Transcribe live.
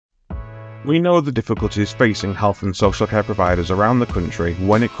We know the difficulties facing health and social care providers around the country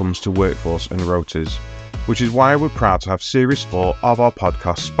when it comes to workforce and rotas, which is why we're proud to have Series 4 of our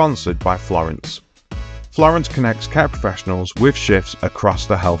podcast sponsored by Florence. Florence connects care professionals with shifts across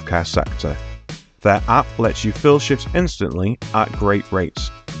the healthcare sector. Their app lets you fill shifts instantly at great rates,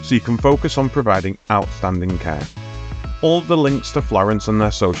 so you can focus on providing outstanding care. All of the links to Florence and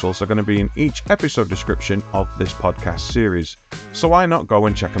their socials are going to be in each episode description of this podcast series, so why not go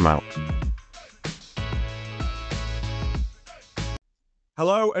and check them out?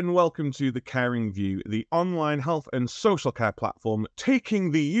 Hello and welcome to The Caring View, the online health and social care platform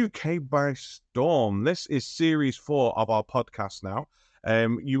taking the UK by storm. This is Series 4 of our podcast now.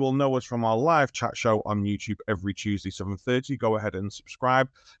 You will know us from our live chat show on YouTube every Tuesday, 7:30. Go ahead and subscribe.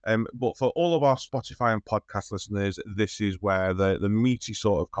 But for all of our Spotify and podcast listeners, this is where the meaty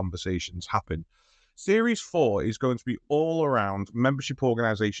sort of conversations happen. Series 4 is going to be all around membership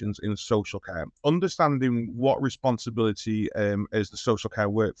organisations in social care, understanding what responsibility as the social care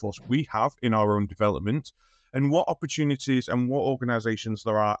workforce we have in our own development, and what opportunities and what organisations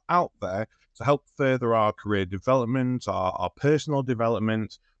there are out there to help further our career development, our personal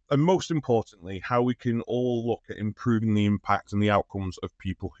development, and most importantly, how we can all look at improving the impact and the outcomes of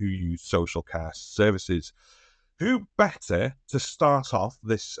people who use social care services. Who better to start off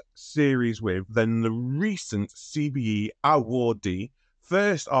this series with than the recent CBE awardee,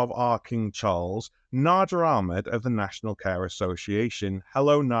 first of our King Charles, Nadra Ahmed of the National Care Association.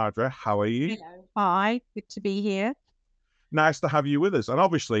 Hello, Nadra. How are you? Hello. Hi, good to be here. Nice to have you with us. And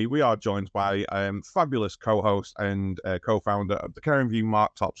obviously, we are joined by fabulous co-host and co-founder of The Caring View,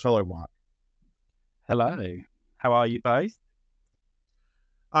 Mark Tops. Hello, Mark. Hello. How are you both?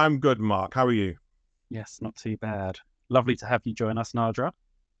 I'm good, Mark. How are you? Yes, not too bad. Lovely to have you join us, Nadra.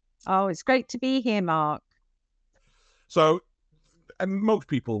 Oh, it's great to be here, Mark. So, most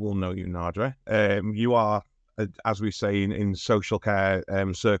people will know you, Nadra. You are, as we say in social care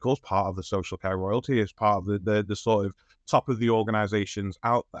circles, part of the social care royalty, as part of the sort of top of the organisations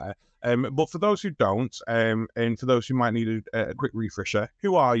out there. But for those who don't, and for those who might need a quick refresher,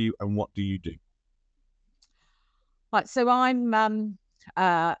 who are you and what do you do? Right, so I'm,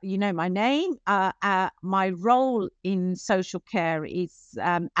 you know my name. My role in social care is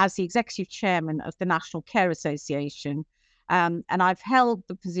as the executive chairman of the National Care Association. And I've held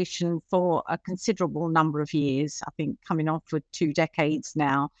the position for a considerable number of years, I think coming on for 2 decades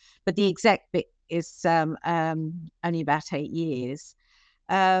now. But the exec bit is only about 8 years.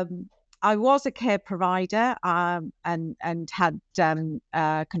 I was a care provider and had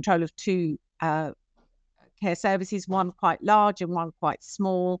control of 2 care services, one quite large and one quite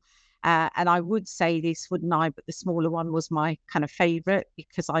small. And I would say this, wouldn't I? But the smaller one was my kind of favourite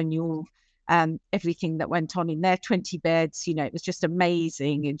because I knew everything that went on in there. 20 beds, you know, it was just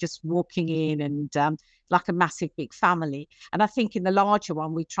amazing, and just walking in and like a massive big family. And I think in the larger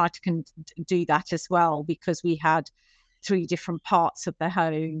one, we tried to do that as well, because we had 3 different parts of the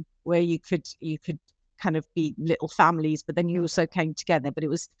home where you could kind of be little families, but then you also came together. But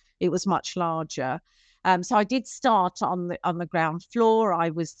it was much larger. So I did start on the ground floor. I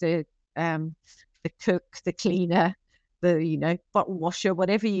was the cook, the cleaner, the bottle washer,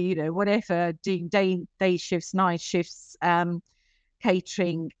 whatever whatever, doing day shifts, night shifts,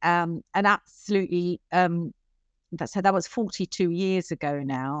 catering, and absolutely. That was 42 years ago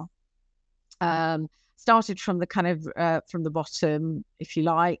now. Started from the kind of from the bottom, if you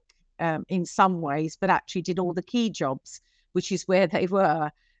like, in some ways, but actually did all the key jobs, which is where they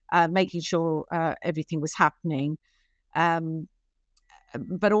were. Making sure everything was happening,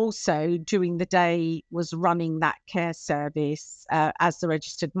 but also during the day was running that care service as the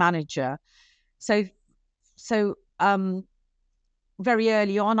registered manager. So very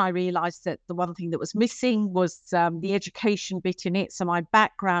early on, I realised that the one thing that was missing was the education bit in it. So my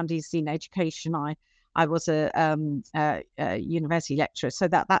background is in education. I was a university lecturer, so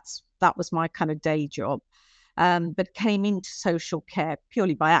that was my kind of day job. But came into social care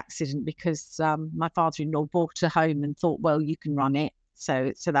purely by accident because my father-in-law bought a home and thought, well, you can run it.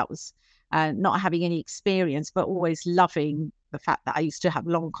 So that was not having any experience, but always loving the fact that I used to have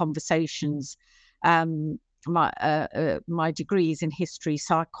long conversations. My degree is in history,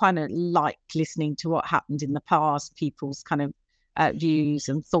 so I kind of liked listening to what happened in the past, people's kind of views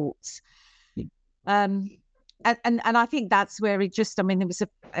and thoughts. And I think that's where it just, I mean, it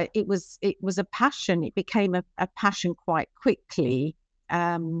was a passion. It became a passion quite quickly,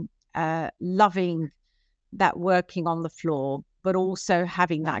 loving that working on the floor, but also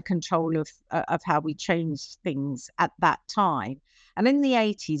having that control of how we changed things at that time. And in the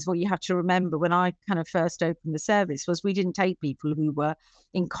 80s, what you have to remember when I kind of first opened the service was we didn't take people who were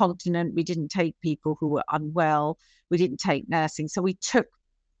incontinent. We didn't take people who were unwell. We didn't take nursing. So we took,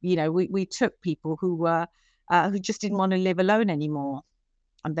 we took people who were, who just didn't want to live alone anymore.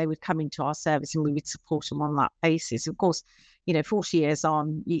 And they would come into our service and we would support them on that basis. Of course, 40 years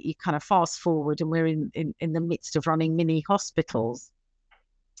on, you kind of fast forward and we're in the midst of running mini hospitals.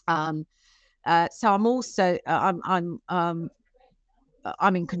 So I'm also, I'm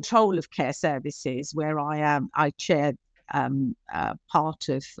in control of care services where I chair part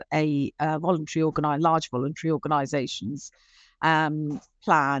of a large voluntary organisations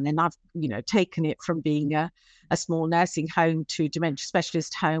plan, and I've taken it from being a small nursing home to dementia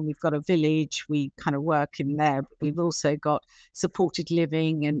specialist home. We've got a village, we kind of work in there, but we've also got supported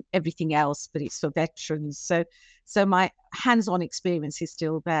living and everything else, but it's for veterans. So my hands-on experience is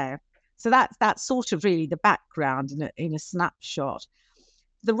still there. So that's sort of really the background in a snapshot.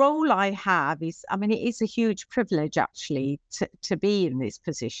 The role I have is, I mean, it is a huge privilege actually to be in this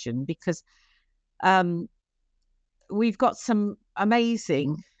position, because we've got some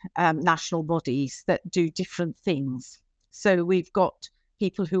amazing national bodies that do different things. So we've got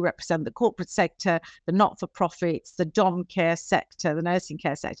people who represent the corporate sector, the not-for-profits, the dom care sector, the nursing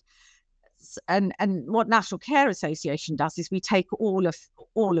care sector. And what National Care Association does is we take all of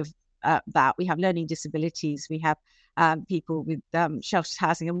that. We have learning disabilities, we have people with sheltered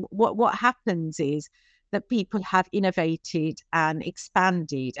housing, and what happens is that people have innovated and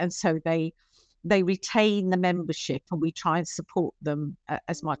expanded, and so they retain the membership, and we try and support them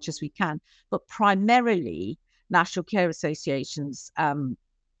as much as we can. But primarily, National Care Association's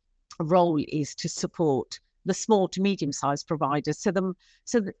role is to support the small to medium-sized providers, so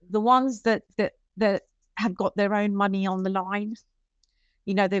the ones that have got their own money on the line.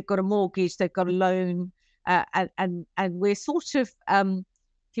 They've got a mortgage, they've got a loan, and we're sort of,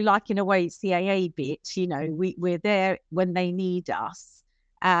 if you like, in a way, it's the AA bit. We're there when they need us.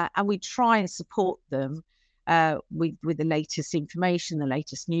 And we try and support them with the latest information, the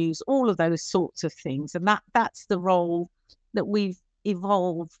latest news, all of those sorts of things. And that's the role that we've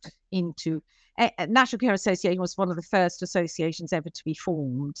evolved into. National Care Association was one of the first associations ever to be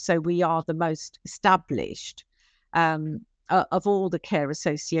formed. So we are the most established of all the care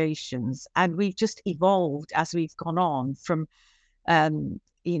associations. And we've just evolved as we've gone on from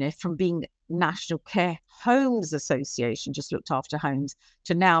being National Care Homes Association, just looked after homes,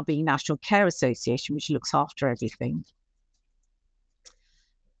 to now being National Care Association, which looks after everything.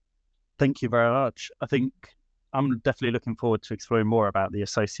 Thank you very much. I think I'm definitely looking forward to exploring more about the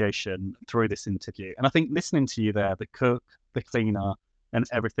association through this interview. And I think listening to you there, the cook, the cleaner, and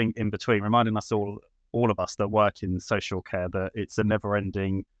everything in between, reminding us all of us that work in social care, that it's a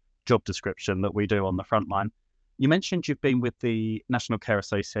never-ending job description that we do on the front line. You mentioned you've been with the National Care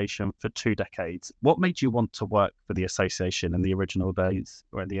Association for 2 decades. What made you want to work for the association in the original days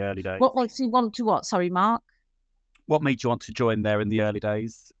or in the early days? What makes you want to what? Sorry, Mark? What made you want to join there in the early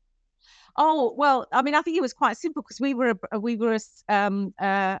days? Oh, well, I mean, I think it was quite simple, because we were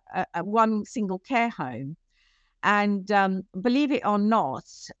a one single care home. And believe it or not,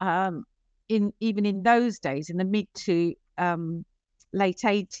 even in those days, in the mid to late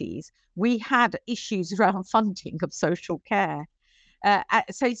 80s, we had issues around funding of social care.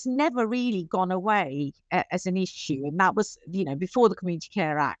 So it's never really gone away as an issue. And that was, before the Community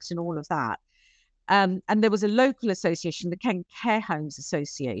Care Act and all of that. And there was a local association, the Kent Care Homes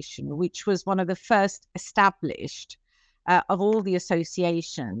Association, which was one of the first established of all the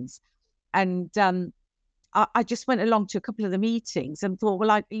associations. And I just went along to a couple of the meetings and thought, well,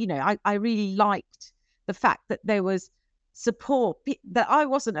 I really liked the fact that there was support, that I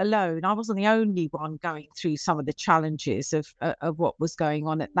wasn't alone. I wasn't the only one going through some of the challenges of what was going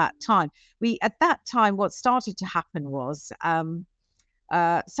on at that time. At that time, what started to happen was some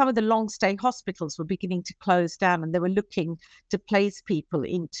of the long stay hospitals were beginning to close down, and they were looking to place people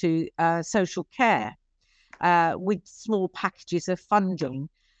into social care with small packages of funding.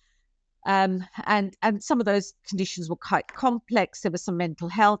 And some of those conditions were quite complex. There was some mental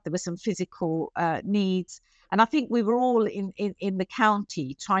health, there were some physical needs. And I think we were all in the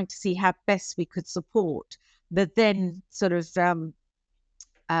county trying to see how best we could support the then sort of, for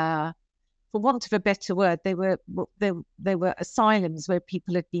want of a better word, they were asylums where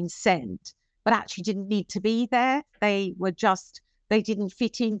people had been sent, but actually didn't need to be there. They didn't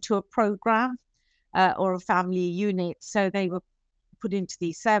fit into a program or a family unit. So they were put into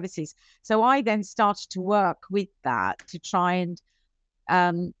these services. So I then started to work with that to try and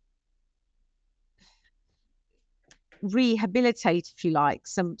rehabilitate, if you like,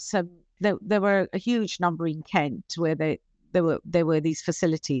 there were a huge number in Kent where there were these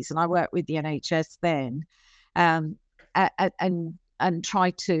facilities, and I worked with the NHS then, and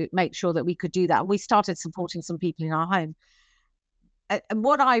tried to make sure that we could do that. And we started supporting some people in our home. And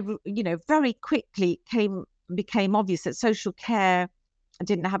what very quickly became obvious that social care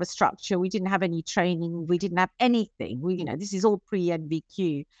didn't have a structure. We didn't have any training. We didn't have anything. This is all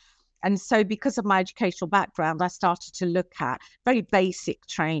pre-NVQ. And so because of my educational background, I started to look at very basic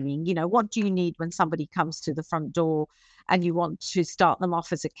training. What do you need when somebody comes to the front door and you want to start them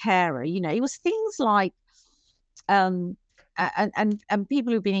off as a carer? It was things like, and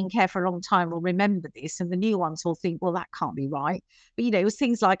people who've been in care for a long time will remember this, and the new ones will think, well, that can't be right. But, it was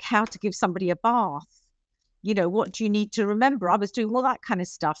things like how to give somebody a bath. What do you need to remember? I was doing all that kind of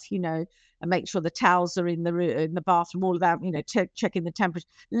stuff, and make sure the towels are in the bathroom, all of that, checking the temperature,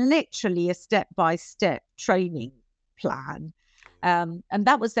 literally a step-by-step training plan. And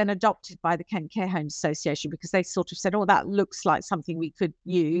that was then adopted by the Kent Care Homes Association, because they sort of said, oh, that looks like something we could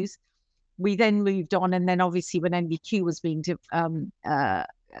use. We then moved on, and then obviously when NVQ was being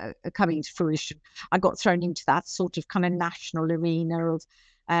coming to fruition, I got thrown into that sort of kind of national arena of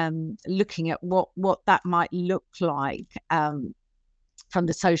looking at what that might look like from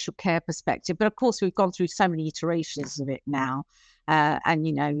the social care perspective. But of course, we've gone through so many iterations of it now, and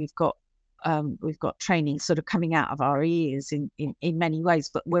we've got training sort of coming out of our ears in many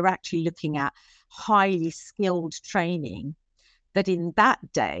ways. But we're actually looking at highly skilled training that in that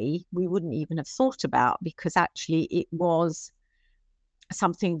day we wouldn't even have thought about, because actually it was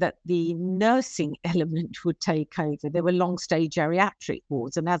something that the nursing element would take over. There were long stay geriatric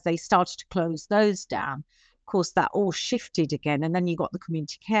wards, and as they started to close those down, of course that all shifted again. And then you got the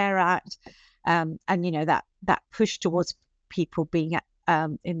Community Care Act, and that push towards people being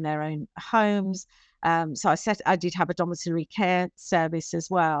in their own homes. So I did have a domiciliary care service as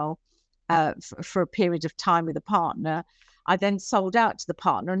well for a period of time with a partner. I then sold out to the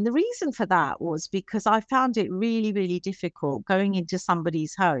partner. And the reason for that was because I found it really, really difficult going into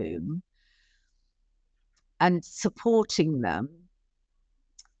somebody's home and supporting them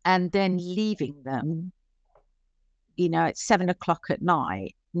and then leaving them, at 7 o'clock at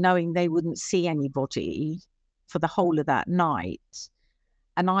night, knowing they wouldn't see anybody for the whole of that night.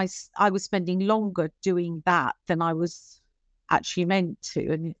 And I was spending longer doing that than I was actually meant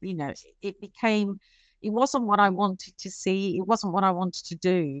to. And, it wasn't what I wanted to see. It wasn't what I wanted to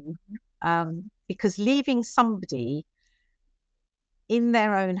do, because leaving somebody in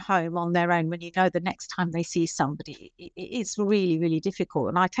their own home on their own, when the next time they see somebody, it's really, really difficult.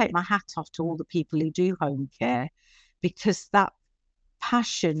 And I take my hat off to all the people who do home care, because that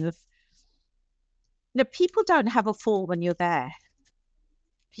passion of, people don't have a fall when you're there.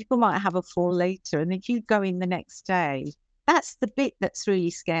 People might have a fall later. And if you go in the next day, that's the bit that's really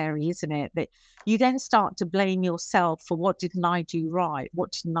scary, isn't it? That you then start to blame yourself for, what didn't I do right?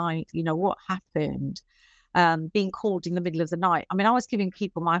 What happened? Being called in the middle of the night. I mean, I was giving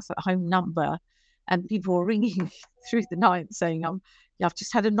people my home number, and people were ringing through the night saying, I've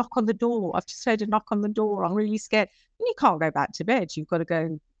just had a knock on the door. I've just heard a knock on the door. I'm really scared. And you can't go back to bed. You've got to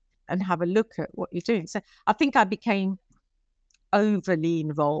go and have a look at what you're doing. So I think I became overly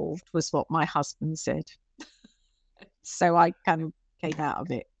involved, was what my husband said. So I kind of came out of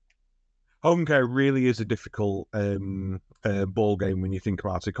it. Home care really is a difficult ball game when you think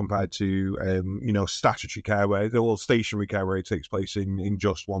about it, compared to statutory care, where stationary care, where it takes place in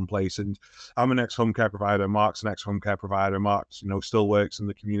just one place. And I'm an ex-home care provider. Mark's an ex-home care provider. Mark's still works in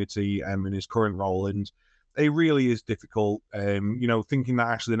the community in his current role, and it really is difficult. Thinking that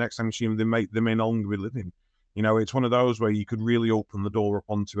actually the next time you see them, they may no longer be living. It's one of those where you could really open the door up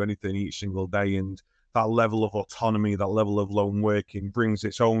onto anything each single day, and that level of autonomy, that level of lone working brings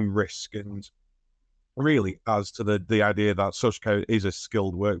its own risk, and really adds to the idea that social care is a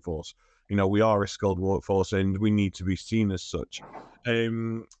skilled workforce. We are a skilled workforce, and we need to be seen as such.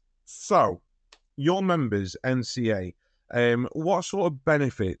 So, your members, NCA, what sort of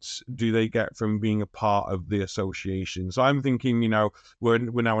benefits do they get from being a part of the association? So I'm thinking, we're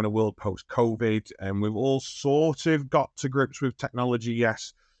now in a world post-COVID, and we've all sort of got to grips with technology.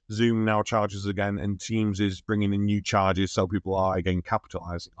 Yes, Zoom now charges again, and Teams is bringing in new charges, so people are again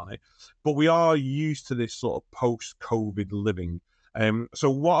capitalizing on it. But we are used to this sort of post-COVID living. So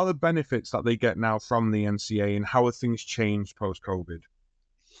what are the benefits that they get now from the NCA, and how have things changed post-COVID?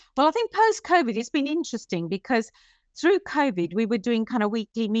 Well, I think post-COVID, it's been interesting, because through COVID, we were doing kind of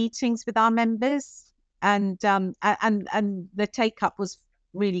weekly meetings with our members, and the take-up was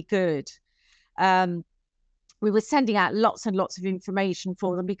really good. We were sending out lots and lots of information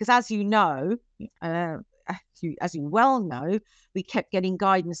for them, because, as you know, as you well know, we kept getting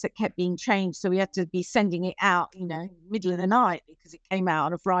guidance that kept being changed. So we had to be sending it out, middle of the night because it came out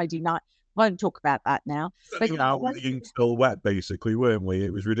on a Friday night. Won't talk about that now. But out with the ink still wet, basically, weren't we?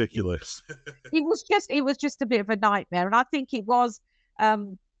 It was ridiculous. it was just a bit of a nightmare. And I think it was,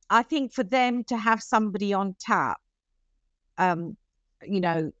 I think for them to have somebody on tap,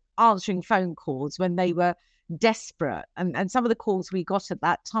 answering phone calls when they were desperate. And some of the calls we got at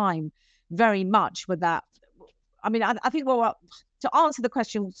that time very much were that. I mean, I think, well, to answer the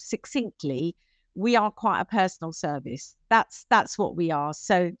question succinctly, we are quite a personal service. That's what we are.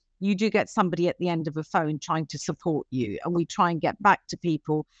 So you do get somebody at the end of a phone trying to support you, and we try and get back to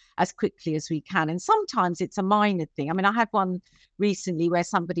people as quickly as we can. And sometimes it's a minor thing. I mean, I had one recently where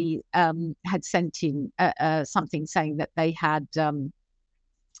somebody had sent in something saying that they had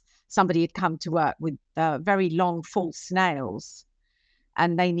somebody had come to work with very long false nails,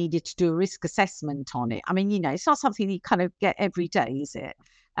 and they needed to do a risk assessment on it. I mean, it's not something you kind of get every day, is it?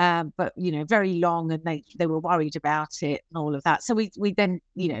 But very long, and they were worried about it and all of that. So we then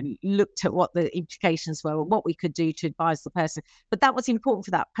looked at what the implications were, what we could do to advise the person. But that was important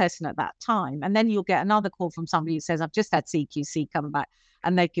for that person at that time. And then you'll get another call from somebody who says, I've just had CQC come back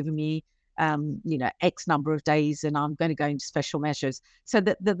and they've given me X number of days and I'm going to go into special measures. So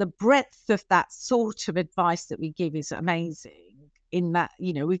that the breadth of that sort of advice that we give is amazing, in that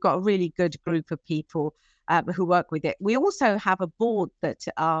we've got a really good group of people who work with it. We also have a board that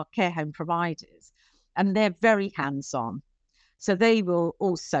are care home providers, and they're very hands-on. So they will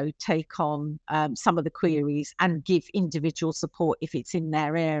also take on some of the queries and give individual support if it's in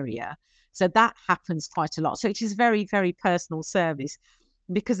their area. So that happens quite a lot. So it is very, very personal service,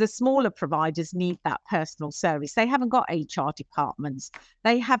 because the smaller providers need that personal service. They haven't got HR departments.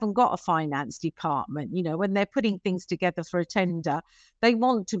 They haven't got a finance department. When they're putting things together for a tender, they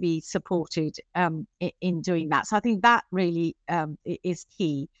want to be supported in doing that. So I think that really is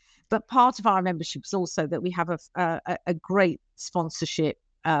key. But part of our membership is also that we have a great sponsorship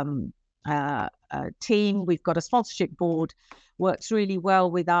team. We've got a sponsorship board, works really well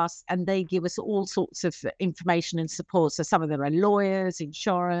with us, and they give us all sorts of information and support. So some of them are lawyers,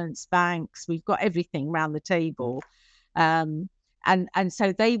 insurance, banks. We've got everything around the table. And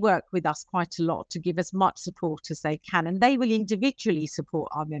so they work with us quite a lot to give as much support as they can, and they will individually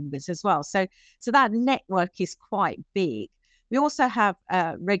support our members as well. So that network is quite big. We also have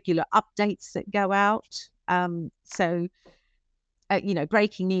regular updates that go out.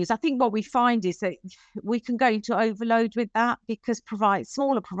 Breaking news. I think what we find is that we can go into overload with that, because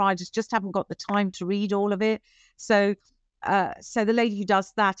smaller providers just haven't got the time to read all of it. So the lady who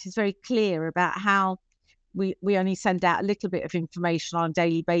does that is very clear about how we only send out a little bit of information on a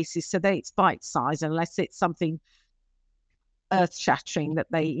daily basis, so that it's bite-sized, unless it's something earth-shattering that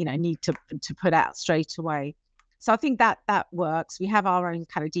they need to put out straight away. So I think that works. We have our own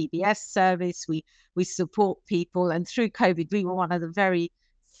kind of DBS service. We support people, and through COVID, we were one of the very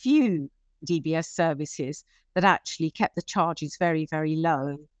few DBS services that actually kept the charges very, very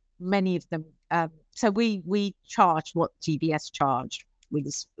low. Many of them. So we charge what DBS charge with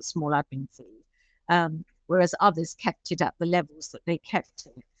a small admin fee, whereas others kept it at the levels that they kept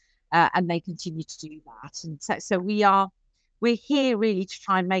it, and they continue to do that. And so we're here really to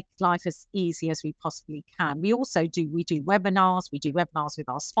try and make life as easy as we possibly can. We do webinars. We do webinars with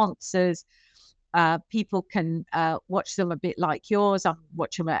our sponsors. People can watch them a bit like yours. I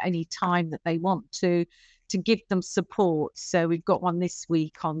watch them at any time that they want to give them support. So we've got one this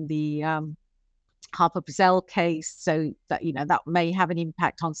week on the Harper Brazell case. So that that may have an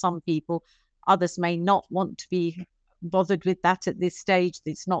impact on some people. Others may not want to be bothered with that at this stage.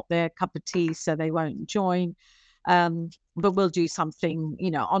 It's not their cup of tea, so they won't join. But we'll do something,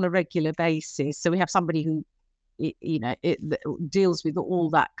 on a regular basis. So we have somebody who, deals with all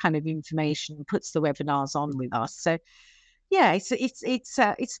that kind of information, puts the webinars on with us. So, yeah,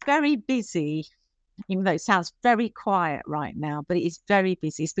 it's very busy, even though it sounds very quiet right now. But it is very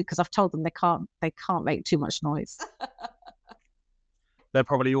busy. It's because I've told them they can't make too much noise. They're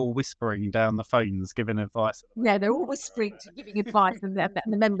probably all whispering down the phones, giving advice. Yeah, they're all whispering, giving advice, and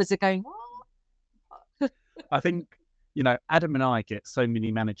the members are going, what? I think, Adam and I get so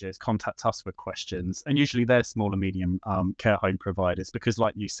many managers contact us with questions, and usually they're small and medium care home providers, because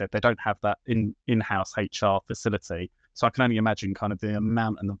like you said, they don't have that in-house HR facility. So I can only imagine kind of the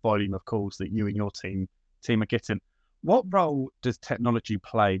amount and the volume of calls that you and your team are getting. What role does technology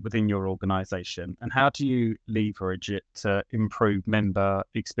play within your organisation, and how do you leverage it to improve member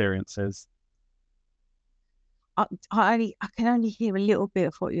experiences? I can only hear a little bit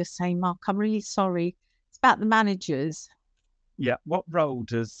of what you're saying, Mark. I'm really sorry. It's about the managers. Yeah. What role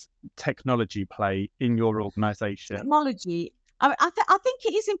does technology play in your organisation? Technology, I think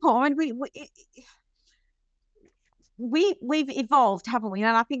it is important. I mean, we've evolved, haven't we?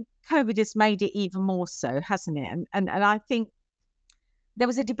 And I think COVID has made it even more so, hasn't it? And I think there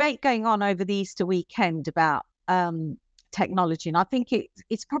was a debate going on over the Easter weekend about technology, and I think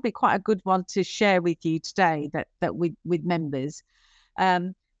it's probably quite a good one to share with you today, that with members,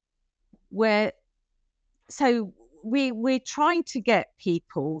 where so we're trying to get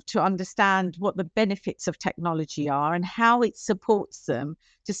people to understand what the benefits of technology are and how it supports them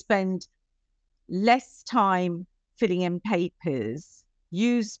to spend less time filling in papers,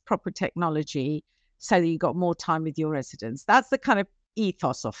 use proper technology so that you got more time with your residents. That's the kind of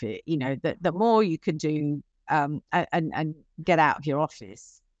ethos of it, that the more you can do and get out of your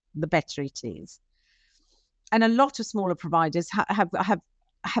office, the better it is. And a lot of smaller providers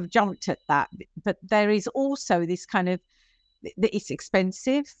have jumped at that, but there is also this kind of, it's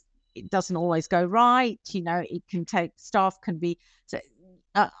expensive. It doesn't always go right. It can take, staff can be, so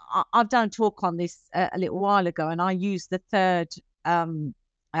I've done a talk on this a little while ago, and I use the third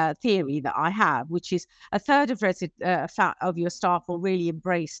theory that I have, which is a third of your staff will really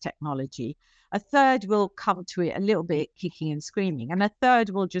embrace technology. A third will come to it a little bit kicking and screaming, and a third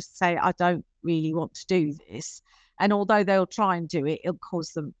will just say, I don't really want to do this. And although they'll try and do it, it'll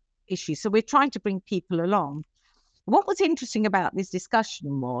cause them issues. So we're trying to bring people along. What was interesting about this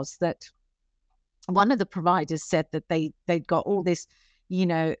discussion was that one of the providers said that they'd got all this,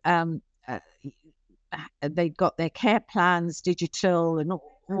 they'd got their care plans digital and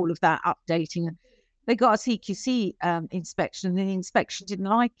all of that updating. They got a CQC inspection, and the inspector didn't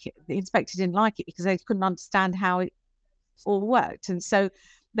like it because they couldn't understand how it all worked. And so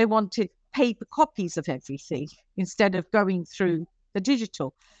they wanted paper copies of everything instead of going through the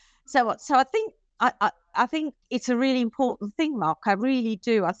digital. So I think I think it's a really important thing, Mark. I really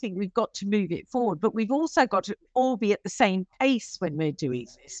do. I think we've got to move it forward, but we've also got to all be at the same pace when we're doing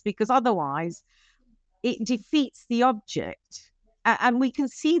this, because otherwise it defeats the object. And we can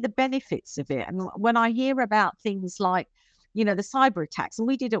see the benefits of it. And when I hear about things like, the cyber attacks, and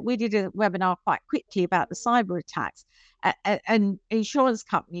we did a webinar quite quickly about the cyber attacks, and insurance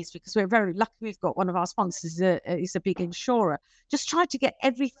companies, because we're very lucky we've got one of our sponsors is a big insurer, just try to get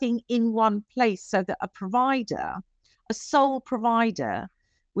everything in one place so that a sole provider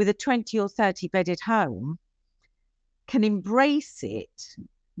with a 20 or 30 bedded home can embrace it,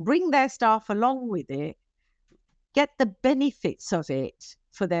 bring their staff along with it, get the benefits of it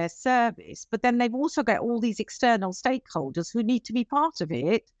for their service, but then they've also got all these external stakeholders who need to be part of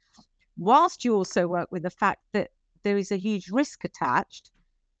it, whilst you also work with the fact that there is a huge risk attached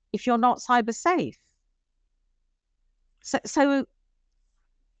if you're not cyber safe. So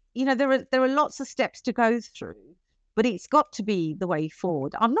there are lots of steps to go through, but it's got to be the way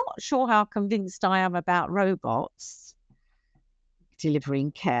forward. I'm not sure how convinced I am about robots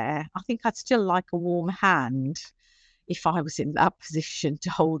delivering care. I think I'd still like a warm hand if I was in that position to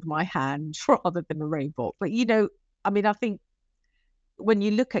hold my hand rather than a robot. But I think when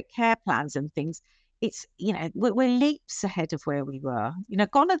you look at care plans and things, it's we're leaps ahead of where we were.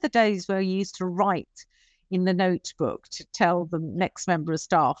 Gone are the days where you used to write in the notebook to tell the next member of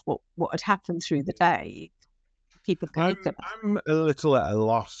staff what had happened through the day. People can I'm a little at a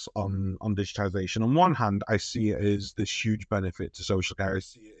loss on digitization. On one hand, I see it as this huge benefit to social care. I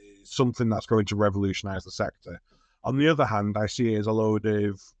see it as something that's going to revolutionize the sector. On the other hand, I see it as a load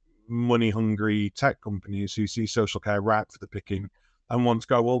of money-hungry tech companies who see social care ripe for the picking and want to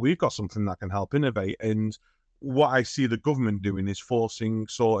go, well, we've got something that can help innovate. And what I see the government doing is forcing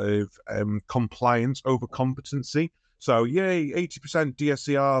sort of compliance over competency. So, yay, 80%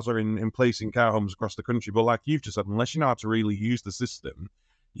 DSCRs are in place in care homes across the country. But like you've just said, unless you know how to really use the system,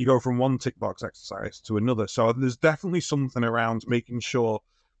 you go from one tick box exercise to another. So there's definitely something around making sure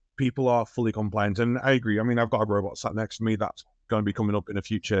people are fully compliant. And I agree. I mean, I've got a robot sat next to me that's going to be coming up in a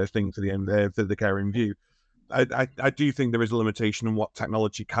future thing for the care in view. I do think there is a limitation on what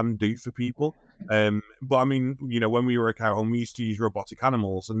technology can do for people. But I mean, when we were a care home, we used to use robotic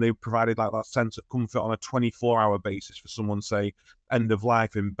animals, and they provided like that sense of comfort on a 24-hour basis for someone, say, end of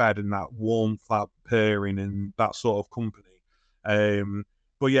life in bed, and that warmth, that purring, and that sort of company.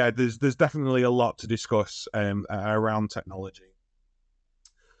 But yeah, there's definitely a lot to discuss around technology.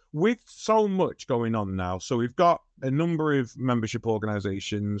 With so much going on now, so we've got a number of membership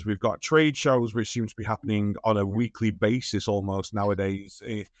organizations, we've got trade shows which seem to be happening on a weekly basis almost nowadays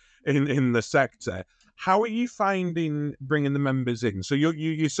in the sector. How are you finding bringing the members in? So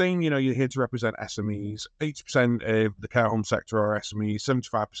you're saying, you're here to represent SMEs. 80% of the care home sector are SMEs,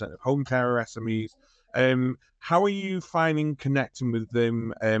 75% of home care are SMEs. How are you finding connecting with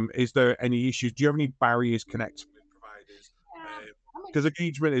them? Is there any issues? Do you have any barriers connecting with providers? Because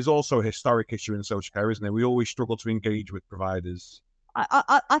engagement is also a historic issue in social care, isn't it? We always struggle to engage with providers.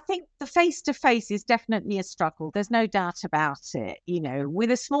 I think the face-to-face is definitely a struggle. There's no doubt about it. You know,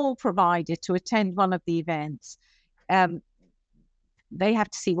 with a small provider to attend one of the events, they have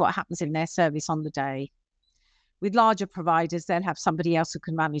to see what happens in their service on the day. With larger providers, they'll have somebody else who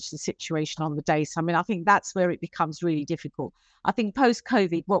can manage the situation on the day. So, I mean, I think that's where it becomes really difficult. I think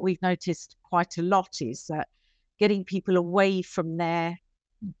post-COVID, what we've noticed quite a lot is that getting people away from their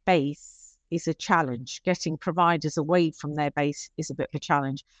base is a challenge. Getting providers away from their base is a bit of a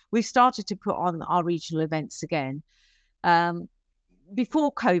challenge. We've started to put on our regional events again.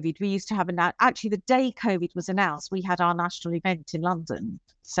 Before COVID, we used to have actually the day COVID was announced, we had our national event in London.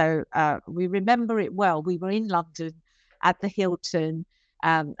 So we remember it well. We were in London at the Hilton,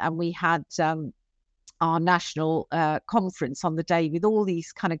 and we had our national conference on the day with all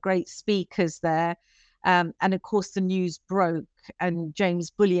these kind of great speakers there. And of course, the news broke, and James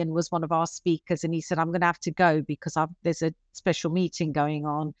Bullion was one of our speakers, and he said, "I'm going to have to go because there's a special meeting going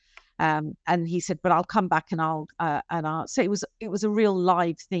on." And he said, "But I'll come back and I'll." So it was a real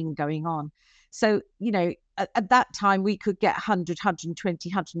live thing going on. So you know, at that time we could get 100, 120,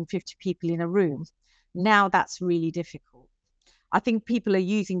 150 people in a room. Now that's really difficult. I think people are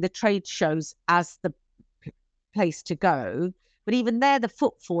using the trade shows as the place to go. But even there, the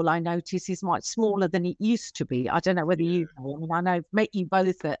footfall I notice is much smaller than it used to be. I don't know whether you know. I mean, I know I've met you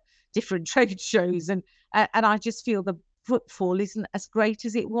both at different trade shows, and I just feel the footfall isn't as great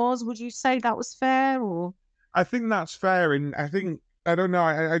as it was. Would you say that was fair? Or I think that's fair, and I don't know.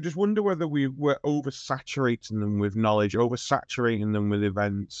 I just wonder whether we're oversaturating them with knowledge, oversaturating them with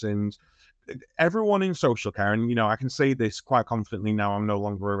events, and everyone in social care, and you know, I can say this quite confidently now. I'm no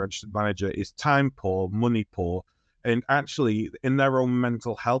longer a registered manager. Is time poor, money poor, and actually in their own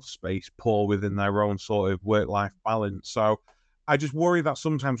mental health space poor within their own sort of work-life balance. So I just worry that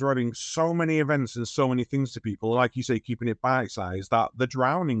sometimes we're adding so many events and so many things to people, like you say, keeping it bite-sized, that they're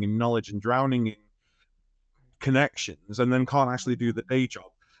drowning in knowledge and drowning in connections, and then can't actually do the day job.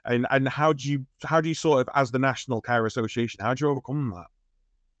 And how do you sort of, as the National Care Association, how do you overcome that?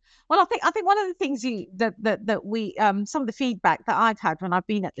 well, I think one of the things that we some of the feedback that I've had when I've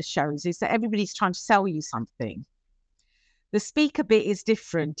been at the shows is that everybody's trying to sell you something. The speaker bit is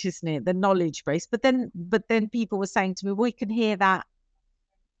different, isn't it? The knowledge base. But then people were saying to me, we can hear that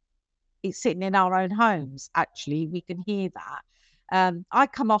it's sitting in our own homes. Actually, we can hear that. I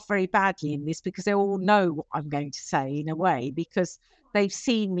come off very badly in this because they all know what I'm going to say in a way, because they've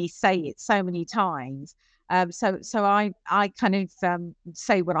seen me say it so many times. So I kind of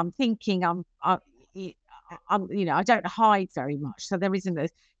say what I'm thinking. I'm you know, I don't hide very much. So there isn't going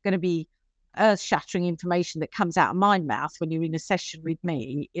to be earth-shattering information that comes out of my mouth when you're in a session with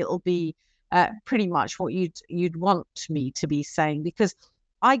me. It'll be pretty much what you'd want me to be saying, because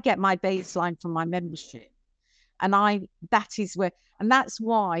I get my baseline from my membership, and that's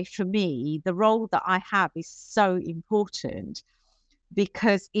why for me the role that I have is so important,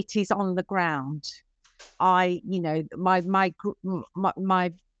 because it is on the ground. You know,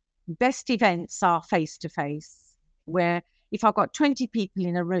 my best events are face to face, where if I've got 20 people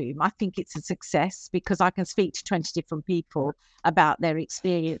in a room, I think it's a success because I can speak to 20 different people about their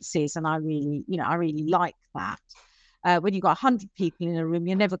experiences. And I really like that. When you've got 100 people in a room,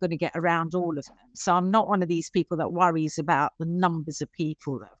 you're never going to get around all of them. So I'm not one of these people that worries about the numbers of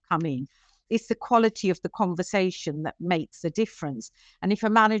people that have come in. It's the quality of the conversation that makes the difference. And if a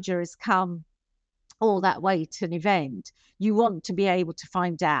manager has come all that way to an event, you want to be able to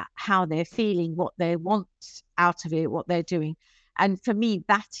find out how they're feeling, what they want out of it, what they're doing. And for me,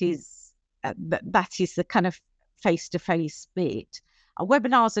 that is the kind of face-to-face bit.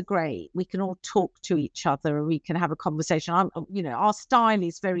 Webinars are great. We can all talk to each other and we can have a conversation. You know, our style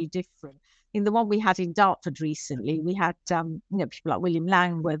is very different. In the one we had in Dartford recently, we had you know, people like William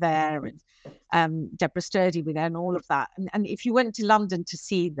Lang were there, and Deborah Sturdy were there, and all of that. And if you went to London to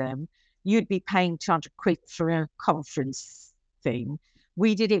see them, you'd be paying 200 quid for a conference thing.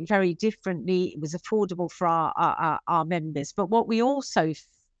 We did it very differently. It was affordable for our members. But what we also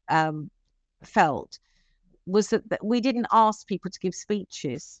felt was that we didn't ask people to give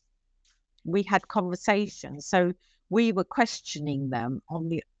speeches. We had conversations. So we were questioning them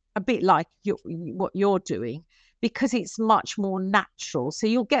a bit like what you're doing, because it's much more natural. So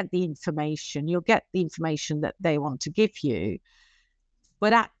you'll get the information that they want to give you.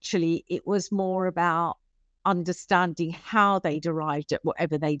 But actually, it was more about understanding how they derived at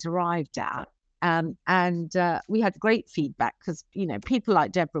whatever they derived at, And we had great feedback because, you know, people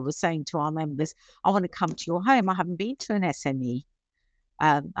like Deborah were saying to our members, I want to come to your home. I haven't been to an SME.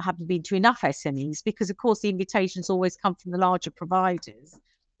 I haven't been to enough SMEs, because, of course, the invitations always come from the larger providers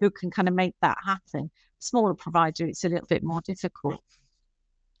who can kind of make that happen. Smaller provider, it's a little bit more difficult.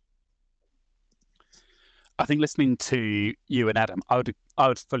 I think listening to you and Adam, I would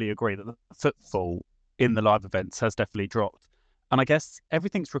fully agree that the footfall in the live events has definitely dropped. And I guess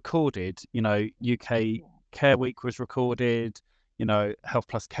everything's recorded. You know, UK Care Week was recorded. You know, Health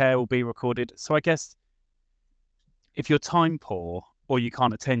Plus Care will be recorded. So I guess if you're time poor or you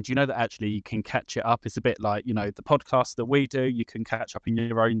can't attend, you know that actually you can catch it up. It's a bit like, you know, the podcast that we do, you can catch up in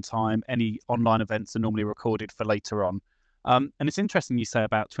your own time. Any online events are normally recorded for later on. And it's interesting you say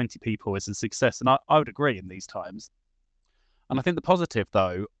about 20 people is a success. And I would agree in these times. And I think the positive,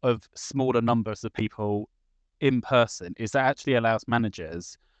 though, of smaller numbers of people in person is that actually allows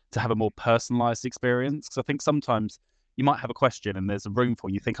managers to have a more personalised experience. Because I think sometimes you might have a question and there's a room for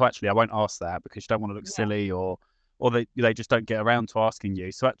you. You think, oh, actually, I won't ask that because you don't want to look silly, or they just don't get around to asking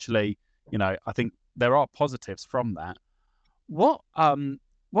you. So actually, you know, I think there are positives from that.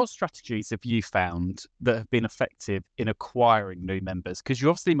 What strategies have you found that have been effective in acquiring new members? Because you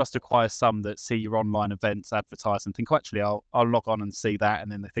obviously must acquire some that see your online events advertised and think, oh, actually, I'll log on and see that.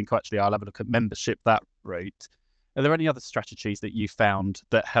 And then they think, oh, actually, I'll have a look at membership that route. Are there any other strategies that you found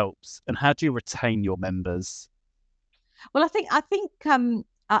that helps? And how do you retain your members? Well, I think the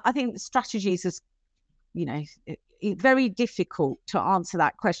strategies is, you know, very difficult to answer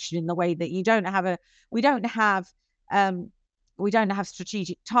that question in the way that we don't have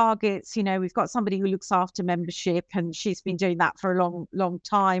strategic targets. You know, we've got somebody who looks after membership, and she's been doing that for a long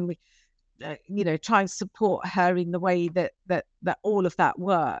time. We, you know, try and support her in the way that all of that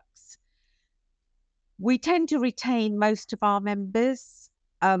works. We tend to retain most of our members,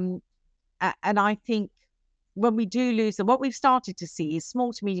 and I think when we do lose them, what we've started to see is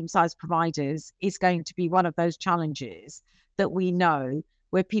small to medium-sized providers is going to be one of those challenges that we know,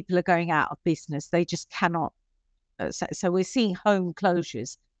 where people are going out of business. They just cannot. So we're seeing home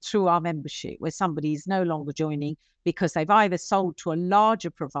closures through our membership, where somebody is no longer joining because they've either sold to a larger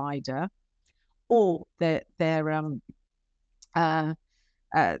provider, or they've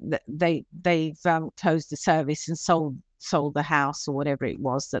closed the service and sold the house or whatever it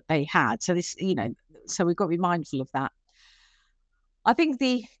was that they had. So this, you know, so we've got to be mindful of that. I think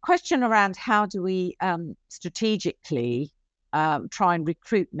the question around how do we strategically try and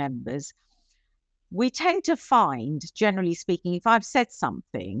recruit members, we tend to find, generally speaking, if I've said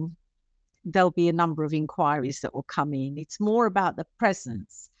something, there'll be a number of inquiries that will come in. It's more about the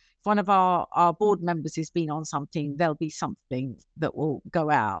presence. If one of our board members has been on something, there'll be something that will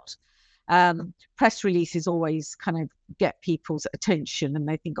go out. Press releases always kind of get people's attention, and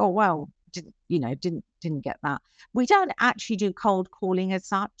they think, oh, well, didn't get that. We don't actually do cold calling as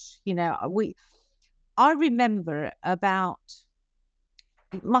such. You know, I remember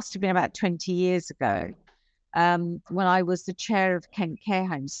it must have been about 20 years ago, when I was the chair of Kent Care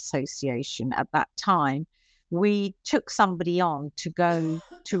Homes Association. At that time, we took somebody on to go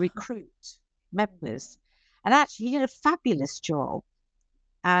to recruit members, and actually he did a fabulous job.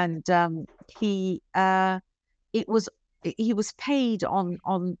 And he was paid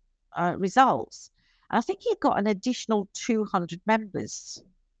on results. And I think he got an additional 200 members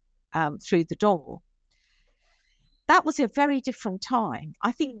through the door. That was a very different time.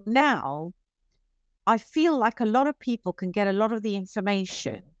 I think now I feel like a lot of people can get a lot of the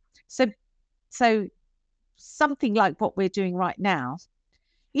information. So something like what we're doing right now,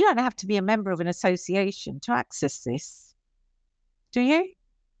 you don't have to be a member of an association to access this, do you?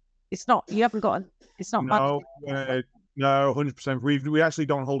 It's not, you haven't got, it's not no, no, 100%. We actually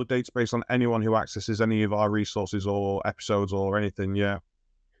don't hold a database on anyone who accesses any of our resources or episodes or anything. Yeah.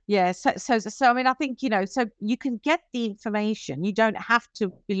 Yeah. So I mean, I think, you know, so you can get the information. You don't have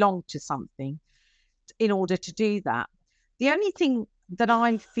to belong to something in order to do that. The only thing that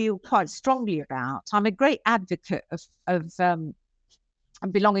I feel quite strongly about, I'm a great advocate of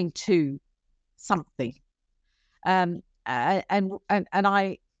belonging to something. And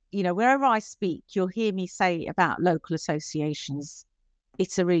I, you know, wherever I speak, you'll hear me say about local associations,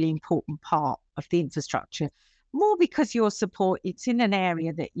 it's a really important part of the infrastructure. More because your support, it's in an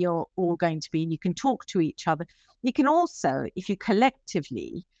area that you're all going to be, and you can talk to each other. You can also, if you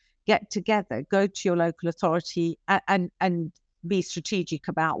collectively get together, go to your local authority and be strategic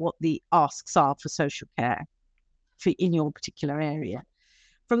about what the asks are for social care in your particular area.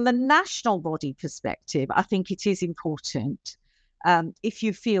 From the national body perspective, I think it is important, if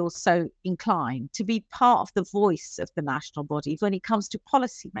you feel so inclined, to be part of the voice of the national body when it comes to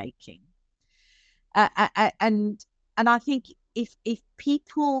policy making. And I think if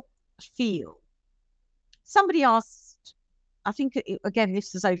people feel, somebody asked, I think again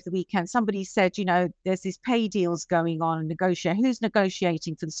this was over the weekend, somebody said, you know, there's these pay deals going on and who's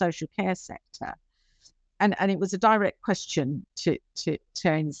negotiating for the social care sector, and it was a direct question to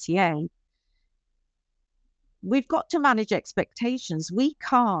NCA. We've got to manage expectations. We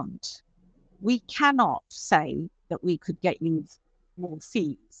cannot say that we could get you more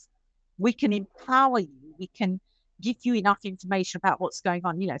fees. We can empower you. We can give you enough information about what's going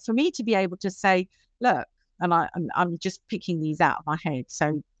on. You know, for me to be able to say, look, and I'm just picking these out of my head,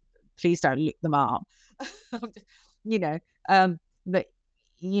 so please don't look them up. You know, but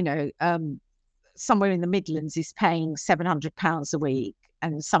you know, somewhere in the Midlands is paying £700 a week,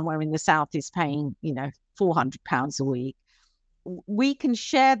 and somewhere in the South is paying, you know, £400 a week. We can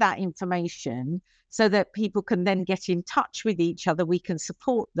share that information so that people can then get in touch with each other. We can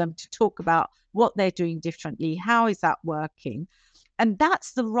support them to talk about what they're doing differently. How is that working? And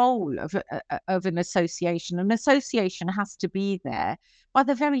that's the role of an association. An association has to be there. By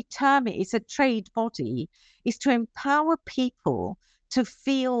the very term, it is a trade body, is to empower people to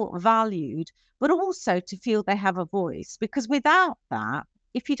feel valued, but also to feel they have a voice. Because without that,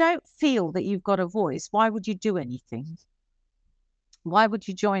 if you don't feel that you've got a voice, why would you do anything? Why would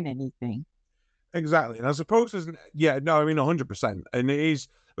you join anything? Exactly. And I suppose, yeah, no, I mean, 100%. And it is,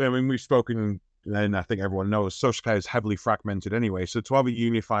 I mean, we've spoken, and I think everyone knows, social care is heavily fragmented anyway. So to have a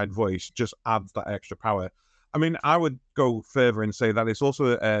unified voice just adds that extra power. I mean, I would go further and say that it's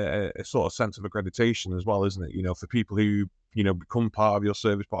also a sort of sense of accreditation as well, isn't it? You know, for people who, you know, become part of your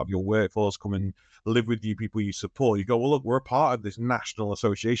service, part of your workforce, come and live with you, people you support, you go, well, look, we're a part of this national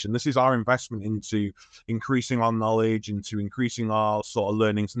association. This is our investment into increasing our knowledge, into increasing our sort of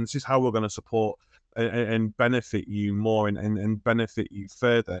learnings. And this is how we're going to support and benefit you more and benefit you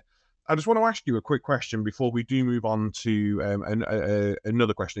further. I just want to ask you a quick question before we do move on to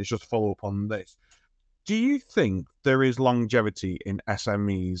another question. It's just a follow up on this. Do you think there is longevity in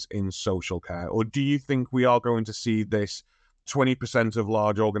SMEs in social care, or do you think we are going to see this 20% of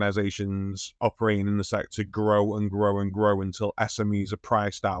large organizations operating in the sector grow and grow and grow until SMEs are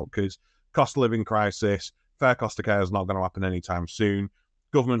priced out? Because cost of living crisis, fair cost of care is not going to happen anytime soon.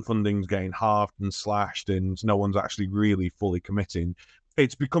 Government funding's getting halved and slashed, and no one's actually really fully committing.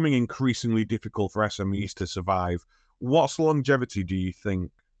 It's becoming increasingly difficult for SMEs to survive. What's longevity, do you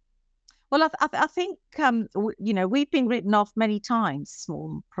think? Well, I think, you know, we've been written off many times,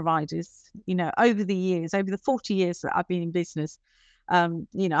 small providers, you know, over the years, over the 40 years that I've been in business. You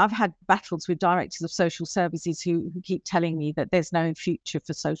know, I've had battles with directors of social services who keep telling me that there's no future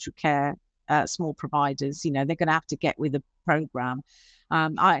for social care, small providers. You know, they're going to have to get with a program.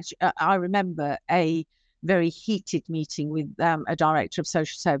 I remember a very heated meeting with a director of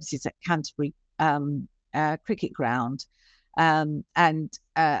social services at Canterbury Cricket Ground.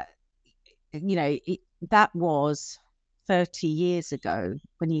 You know, that was 30 years ago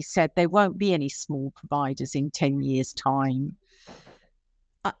when he said there won't be any small providers in 10 years' time.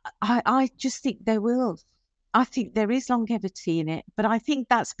 I just think there will. I think there is longevity in it, but I think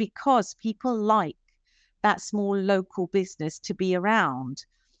that's because people like that small local business to be around.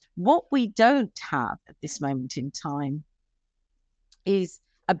 What we don't have at this moment in time is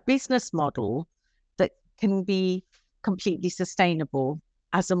a business model that can be completely sustainable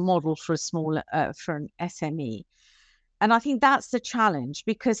as a model for a small for an SME. And I think that's the challenge,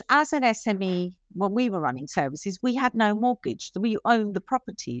 because as an SME, when we were running services, we had no mortgage. We owned the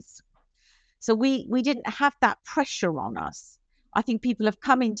properties. So we didn't have that pressure on us. I think people have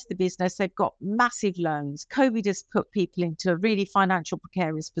come into the business, they've got massive loans. COVID has put people into a really financial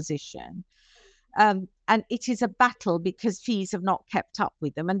precarious position. And it is a battle because fees have not kept up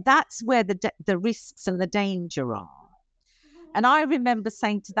with them. And that's where the risks and the danger are. And I remember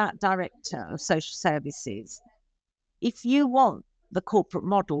saying to that director of social services, if you want the corporate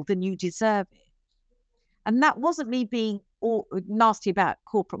model, then you deserve it. And that wasn't me being nasty about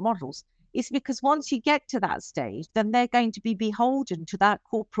corporate models. It's because once you get to that stage, then they're going to be beholden to that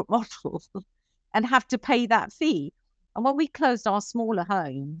corporate model and have to pay that fee. And when we closed our smaller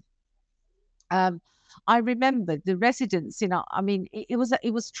home, I remember the residents in I mean, it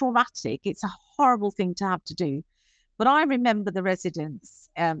was traumatic. It's a horrible thing to have to do. But I remember the residents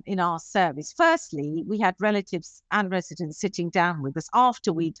in our service. Firstly, we had relatives and residents sitting down with us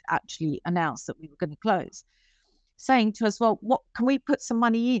after we'd actually announced that we were going to close, saying to us, well, what can we put some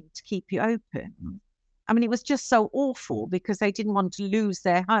money in to keep you open? I mean, it was just so awful because they didn't want to lose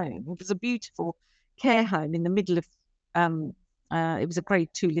their home. It was a beautiful care home in the middle of, it was a grade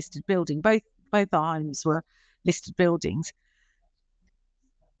 2 listed building. Both our homes were listed buildings.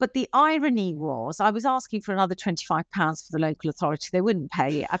 But the irony was, I was asking for another £25 for the local authority. They wouldn't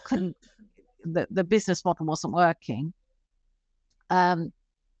pay it. I couldn't. The business model wasn't working. And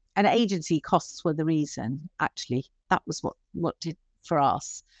agency costs were the reason. Actually, that was what did for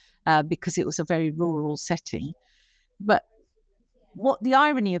us, because it was a very rural setting. But what the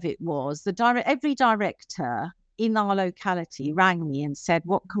irony of it was, every director in our locality rang me and said,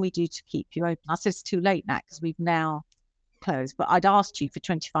 "What can we do to keep you open?" I said, "It's too late now because we've now closed, but I'd asked you for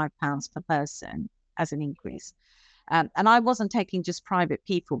 £25 per person as an increase." And I wasn't taking just private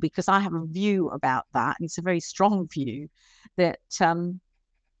people, because I have a view about that, and it's a very strong view that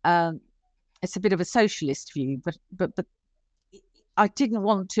it's a bit of a socialist view, but I didn't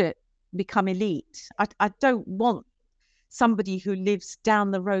want to become elite. I don't want somebody who lives down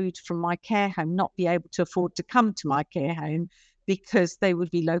the road from my care home not be able to afford to come to my care home because they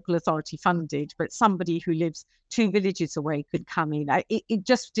would be local authority funded, but somebody who lives 2 villages away could come in. It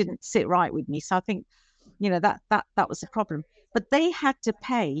just didn't sit right with me. So I think, that was the problem. But they had to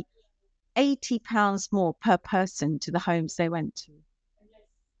pay £80 more per person to the homes they went to.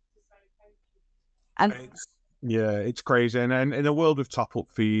 And it's crazy. And in a world of top-up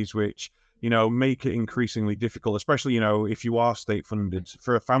fees, which, make it increasingly difficult, especially, if you are state funded,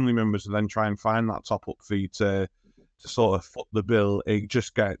 for family members to then try and find that top-up fee to sort of foot the bill, it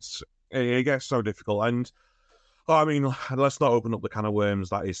gets so difficult. And I mean, let's not open up the can of worms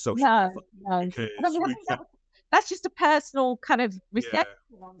that is social. No. That's just a personal kind of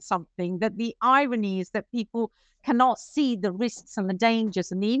reflection on something, that the irony is that people cannot see the risks and the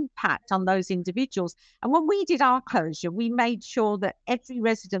dangers and the impact on those individuals. And when we did our closure, we made sure that every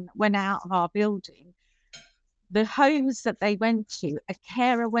resident that went out of our building, the homes that they went to, a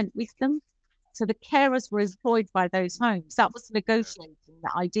carer went with them. So the carers were employed by those homes. That was negotiating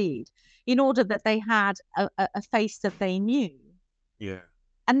that I did, in order that they had a face that they knew. Yeah.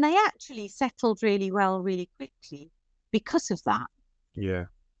 And they actually settled really well, really quickly because of that. Yeah.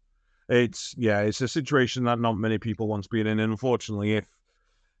 It's a situation that not many people want to be in. And unfortunately,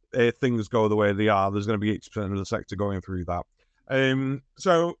 if things go the way they are, there's going to be 80% of the sector going through that.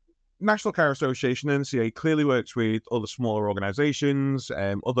 So National Care Association, NCA, clearly works with other smaller organisations,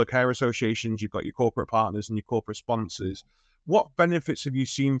 other care associations. You've got your corporate partners and your corporate sponsors. What benefits have you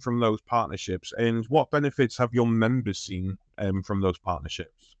seen from those partnerships, and what benefits have your members seen from those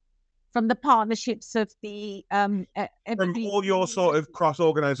partnerships? From the partnerships of the from all your sort of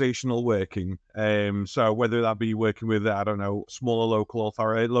cross-organisational working, so whether that be working with, I don't know, smaller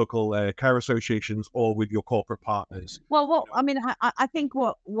local care associations, or with your corporate partners. Well, I think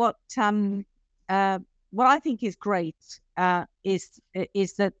what I think is great is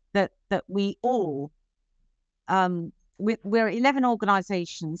that we all we're 11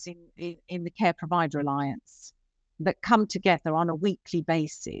 organisations in the Care Provider Alliance that come together on a weekly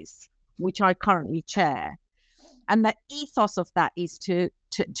basis, which I currently chair. And the ethos of that is to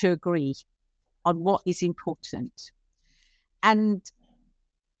agree on what is important. And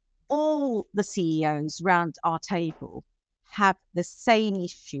all the CEOs round our table have the same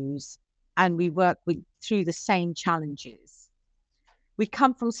issues, and we work through the same challenges. We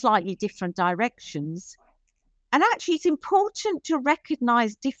come from slightly different directions. And actually, it's important to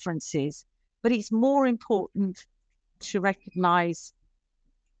recognise differences, but it's more important to recognise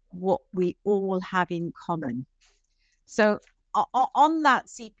what we all have in common. So on that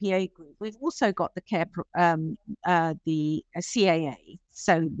CPA group, we've also got the the CAA,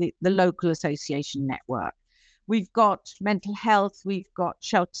 so the local association network. We've got mental health, we've got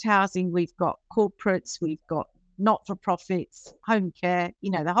sheltered housing, we've got corporates, we've got not-for-profits, home care,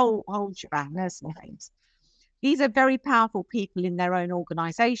 the whole shebang, nursing homes. These are very powerful people in their own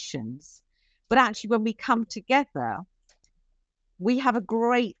organisations. But actually, when we come together, we have a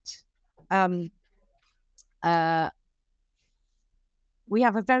great, we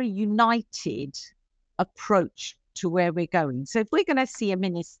have a very united approach to where we're going. So if we're going to see a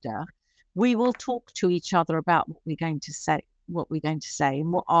minister, we will talk to each other about what we're going to say,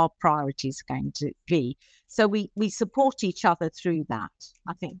 and what our priorities are going to be. So we support each other through that.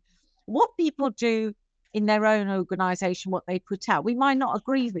 I think what people do in their own organisation, what they put out, we might not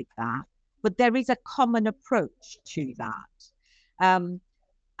agree with that, but there is a common approach to that. And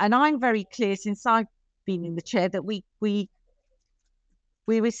I'm very clear, since I've been in the chair, that we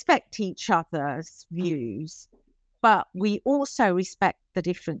respect each other's views, but we also respect the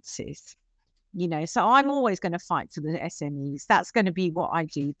differences. So I'm always going to fight for the SMEs. That's going to be what I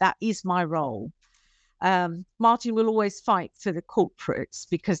do. That is my role. Martin will always fight for the corporates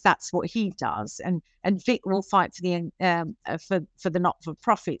because that's what he does, and Vic will fight for the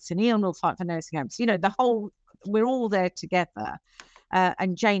not-for-profits, and Ian will fight for nursing homes. We're all there together.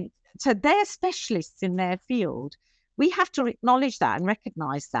 and Jane. So they're specialists in their field. We have to acknowledge that and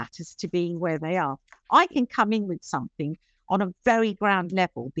recognise that as to being where they are. I can come in with something on a very ground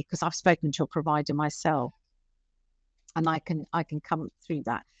level because I've spoken to a provider myself, and I can come through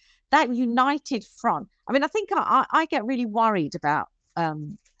that. That united front. I mean, I think I get really worried about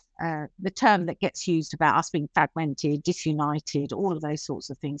the term that gets used about us being fragmented, disunited, all of those sorts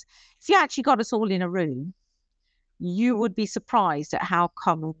of things. If you actually got us all in a room, you would be surprised at how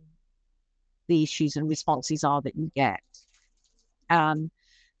common the issues and responses are that you get.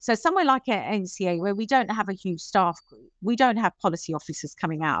 So somewhere like at NCA, where we don't have a huge staff group, we don't have policy officers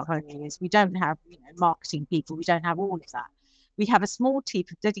coming out of home years, we don't have marketing people, we don't have all of that. We have a small team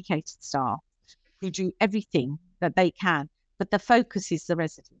of dedicated staff who do everything that they can, but the focus is the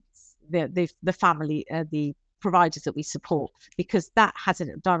residents, the family, the providers that we support, because that has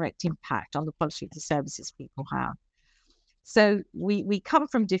a direct impact on the quality of the services people have. So we come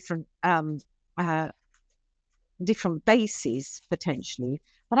from different bases potentially,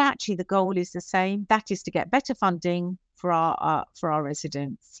 but actually the goal is the same. That is to get better funding for our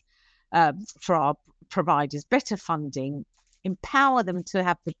residents, for our providers, better funding, empower them to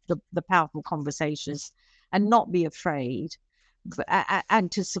have the powerful conversations and not be afraid,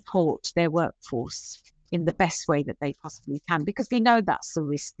 and to support their workforce in the best way that they possibly can, because we know that's the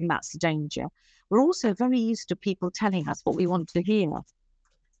risk and that's the danger. We're also very used to people telling us what we want to hear,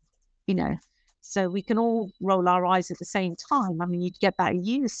 so we can all roll our eyes at the same time. I mean, you'd get that in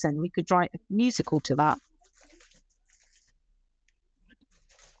unison. We could write a musical to that.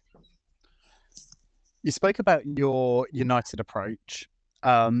 You spoke about your united approach,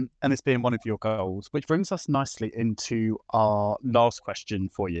 and it's being one of your goals, which brings us nicely into our last question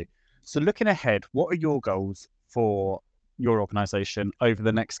for you. So looking ahead, what are your goals for your organisation over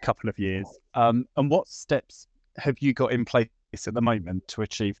the next couple of years? And what steps have you got in place at the moment to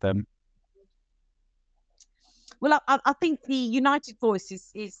achieve them? Well, I think the united voice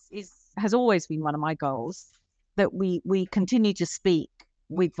has always been one of my goals, that we continue to speak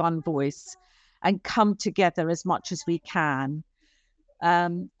with one voice and come together as much as we can.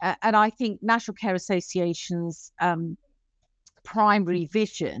 And I think National Care Association's primary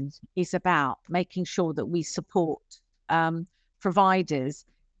vision is about making sure that we support providers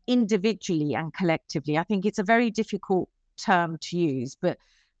individually and collectively. I think it's a very difficult term to use, but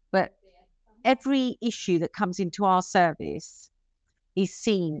every issue that comes into our service is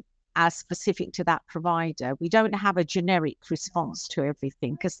seen as specific to that provider. We don't have a generic response to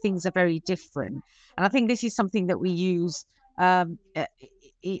everything because things are very different. And I think this is something that we use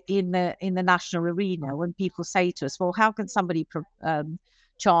in the national arena when people say to us, well, how can somebody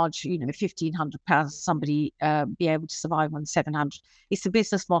charge £1,500, somebody be able to survive on 700? It's the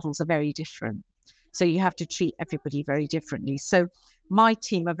business models are very different, so you have to treat everybody very differently. So my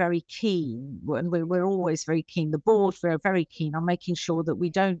team are very keen, and we're always very keen. The board, we're very keen on making sure that we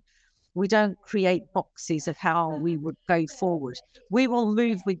don't create boxes of how we would go forward. We will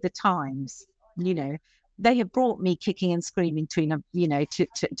move with the times. They have brought me kicking and screaming to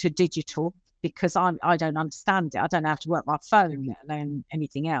digital, because I don't understand it. I don't have to work my phone, let alone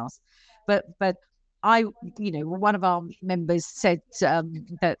anything else. But one of our members said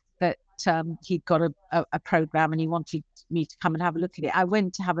that he'd got a program and he wanted me to come and have a look at it. I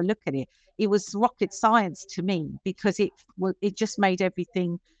went to have a look at it. It was rocket science to me, because it just made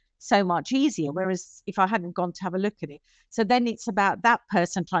everything so much easier. Whereas if I hadn't gone to have a look at it, so then it's about that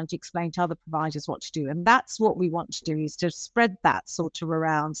person trying to explain to other providers what to do. And that's what we want to do, is to spread that sort of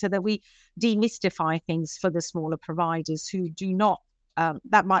around so that we demystify things for the smaller providers who do not,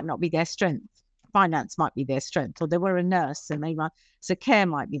 that might not be their strength. Finance might be their strength, or they were a nurse and so care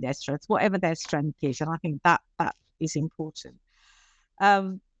might be their strength, whatever their strength is. And I think that is important.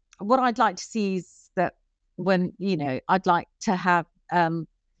 What I'd like to see is that when, I'd like to have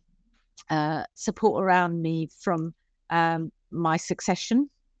support around me from my succession.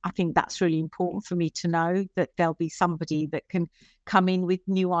 I think that's really important for me to know, that there'll be somebody that can come in with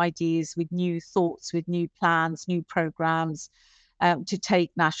new ideas, with new thoughts, with new plans, new programs, to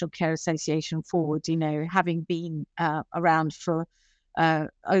take National Care Association forward. Having been around for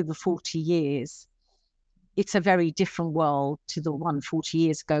over 40 years, it's a very different world to the one 40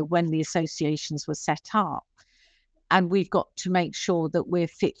 years ago when the associations were set up. And we've got to make sure that we're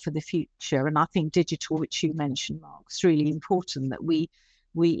fit for the future. And I think digital, which you mentioned, Mark, is really important, that we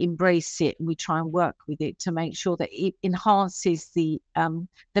embrace it and we try and work with it to make sure that it enhances the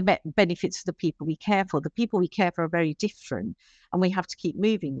benefits of the people we care for. The people we care for are very different, and we have to keep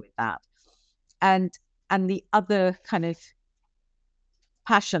moving with that. And the other kind of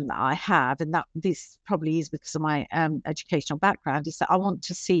passion that I have, and that this probably is because of my educational background, is that I want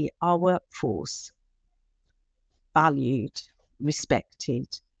to see our workforce valued, respected,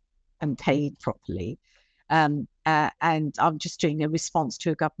 and paid properly. And I'm just doing a response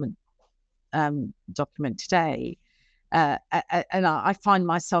to a government document today, and I find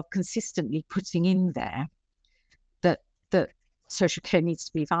myself consistently putting in there that social care needs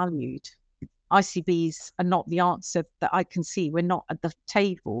to be valued. ICBs are not the answer that I can see. We're not at the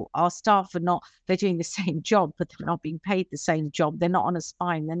table. Our staff are not. They're doing the same job, but they're not being paid the same job. They're not on a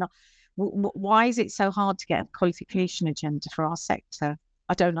spine. They're not. Why is it so hard to get a qualification agenda for our sector?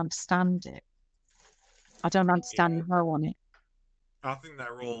 I don't understand it. I don't understand the row on it. I think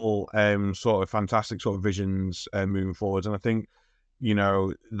they're all sort of fantastic sort of visions moving forward. And I think,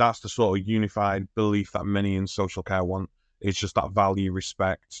 that's the sort of unified belief that many in social care want. It's just that value,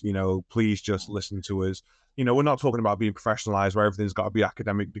 respect, please just listen to us. We're not talking about being professionalized where everything's got to be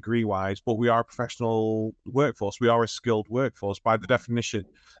academic degree wise, but we are a professional workforce. We are a skilled workforce. By the definition,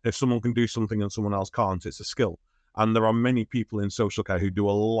 if someone can do something and someone else can't, it's a skill. And there are many people in social care who do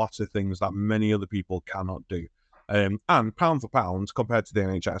a lot of things that many other people cannot do. And pound for pound, compared to the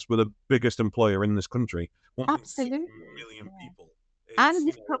NHS, we're the biggest employer in this country. 1.6 million people. And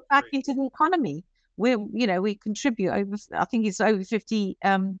we've put back into the economy. We contribute I think it's over 50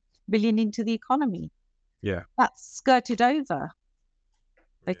 billion into the economy. Yeah. That's skirted over.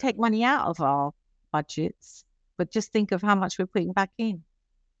 They take money out of our budgets, but just think of how much we're putting back in.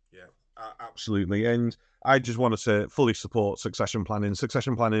 Yeah, absolutely. And I just want to fully support succession planning.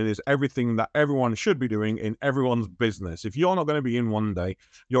 Succession planning is everything that everyone should be doing in everyone's business. If you're not going to be in one day,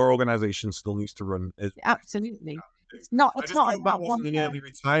 your organization still needs to run. Absolutely. It's not about wasn't an early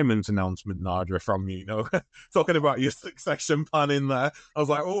retirement announcement, Nadra, from you, talking about your succession planning there. I was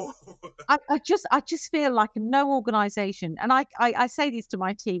like, oh. I just feel like no organisation, and I say this to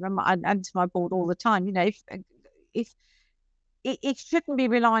my team and to my board all the time. If it shouldn't be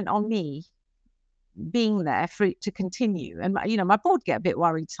reliant on me being there for it to continue. And my board get a bit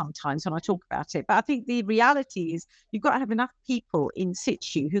worried sometimes when I talk about it. But I think the reality is you've got to have enough people in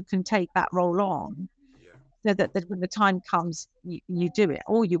situ who can take that role on. So that when the time comes, you do it,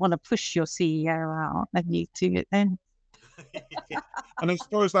 or you want to push your CEO out, then you do it then. And I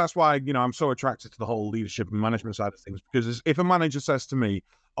suppose that's why, I'm so attracted to the whole leadership and management side of things, because if a manager says to me,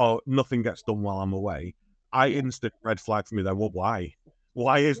 oh, nothing gets done while I'm away, I instant red flag for me there. Well, why?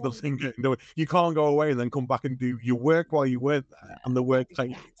 Why is nothing getting done? You can't go away and then come back and do your work while you weren't there, and the work that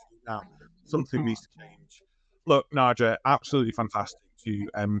you need to do now. Something needs to change. Look, Nadra, absolutely fantastic to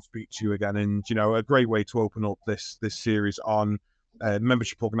speak to you again, and a great way to open up this series on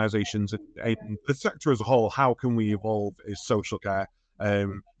membership organisations and the sector as a whole. How can we evolve is social care. I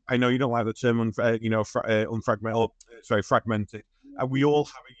know you don't like the term fragmented. We all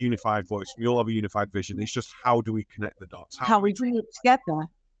have a unified voice. We all have a unified vision. It's just how do we connect the dots? How we bring it together.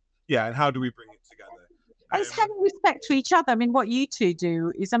 Yeah, and how do we bring it together? It's having respect for each other. I mean, what you two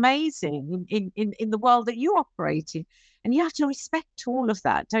do is amazing in the world that you operate in. And you have to respect all of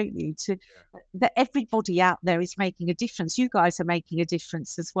that, don't you? That everybody out there is making a difference. You guys are making a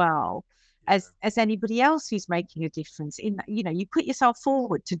difference as well as anybody else who's making a difference. You put yourself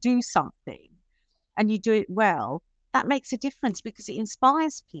forward to do something and you do it well. That makes a difference because it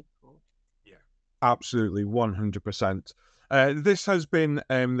inspires people. Yeah, absolutely, 100%. This has been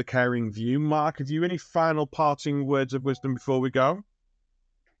The Caring View. Mark, have you any final parting words of wisdom before we go?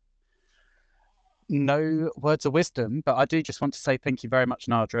 No words of wisdom, but I do just want to say thank you very much,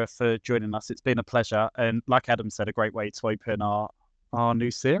 Nadra, for joining us. It's been a pleasure. And like Adam said, a great way to open our new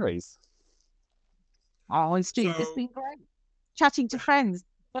series. Oh, it's been great. Chatting to friends.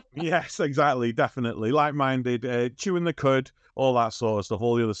 Yes, exactly. Definitely. Like-minded, chewing the cud, all that sort of stuff,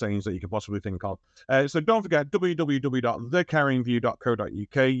 all the other sayings that you could possibly think of. So don't forget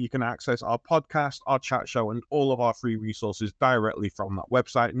www.thecaringview.co.uk. You can access our podcast, our chat show, and all of our free resources directly from that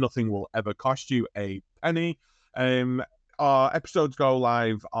website. Nothing will ever cost you a penny. Our episodes go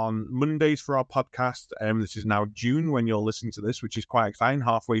live on Mondays for our podcast. This is now June when you're listening to this, which is quite exciting,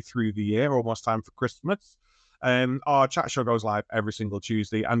 halfway through the year, almost time for Christmas. Our chat show goes live every single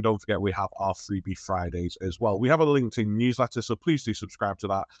Tuesday, and don't forget we have our freebie Fridays as well. We have a LinkedIn newsletter, so please do subscribe to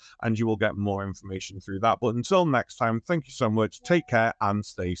that and you will get more information through that. But until next time, thank you so much, take care and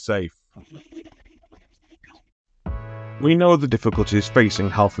stay safe. We know the difficulties facing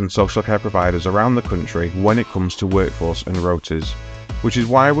health and social care providers around the country when it comes to workforce and rotas, which is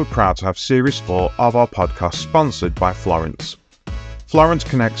why we're proud to have Series 4 of our podcast sponsored by Florence. Florence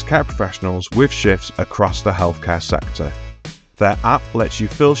connects care professionals with shifts across the healthcare sector. Their app lets you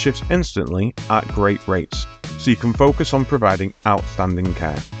fill shifts instantly at great rates, so you can focus on providing outstanding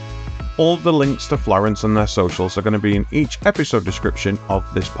care. All the links to Florence and their socials are going to be in each episode description of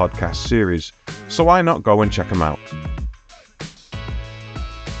this podcast series, so why not go and check them out?